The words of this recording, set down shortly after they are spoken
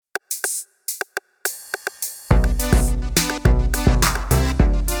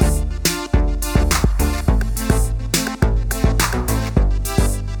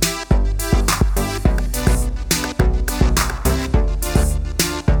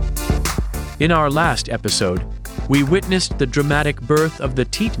In our last episode, we witnessed the dramatic birth of the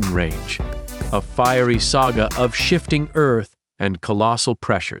Teton Range, a fiery saga of shifting Earth and colossal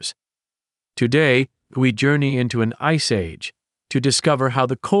pressures. Today, we journey into an ice age to discover how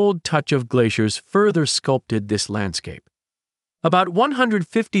the cold touch of glaciers further sculpted this landscape. About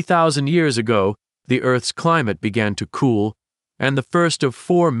 150,000 years ago, the Earth's climate began to cool, and the first of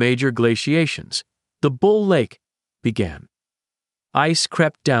 4 major glaciations, the Bull Lake, began. Ice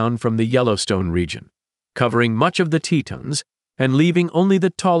crept down from the Yellowstone region, covering much of the Tetons and leaving only the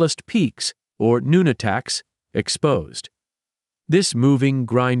tallest peaks, or nunataks, exposed. This moving,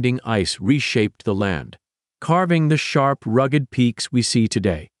 grinding ice reshaped the land, carving the sharp, rugged peaks we see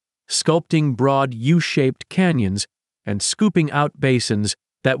today, sculpting broad U-shaped canyons and scooping out basins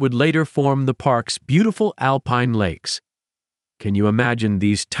that would later form the park's beautiful alpine lakes. Can you imagine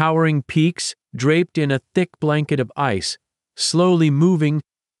these towering peaks draped in a thick blanket of ice, slowly moving,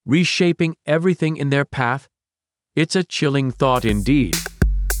 reshaping everything in their path? It's a chilling thought indeed.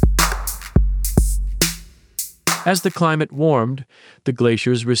 As the climate warmed, the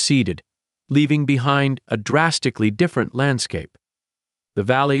glaciers receded, leaving behind a drastically different landscape. The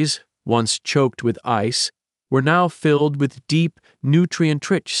valleys, once choked with ice, were now filled with deep,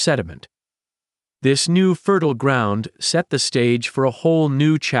 nutrient-rich sediment. This new fertile ground set the stage for a whole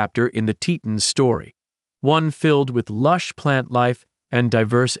new chapter in the Tetons' story, one filled with lush plant life and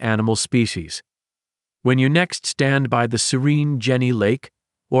diverse animal species. When you next stand by the serene Jenny Lake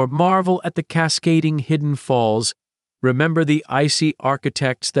or marvel at the cascading hidden falls, remember the icy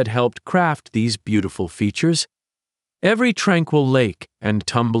architects that helped craft these beautiful features. Every tranquil lake and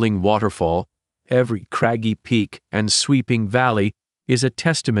tumbling waterfall, every craggy peak and sweeping valley is a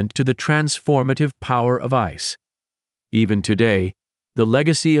testament to the transformative power of ice. Even today, the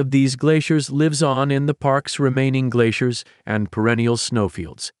legacy of these glaciers lives on in the park's remaining glaciers and perennial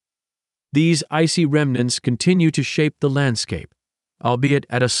snowfields. These icy remnants continue to shape the landscape, albeit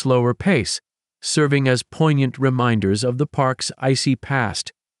at a slower pace, serving as poignant reminders of the park's icy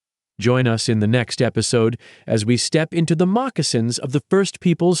past. Join us in the next episode as we step into the moccasins of the first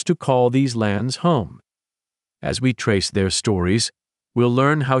peoples to call these lands home. As we trace their stories, we'll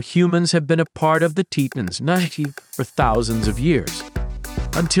learn how humans have been a part of the Tetons for thousands of years.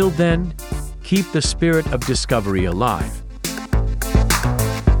 Until then, keep the spirit of discovery alive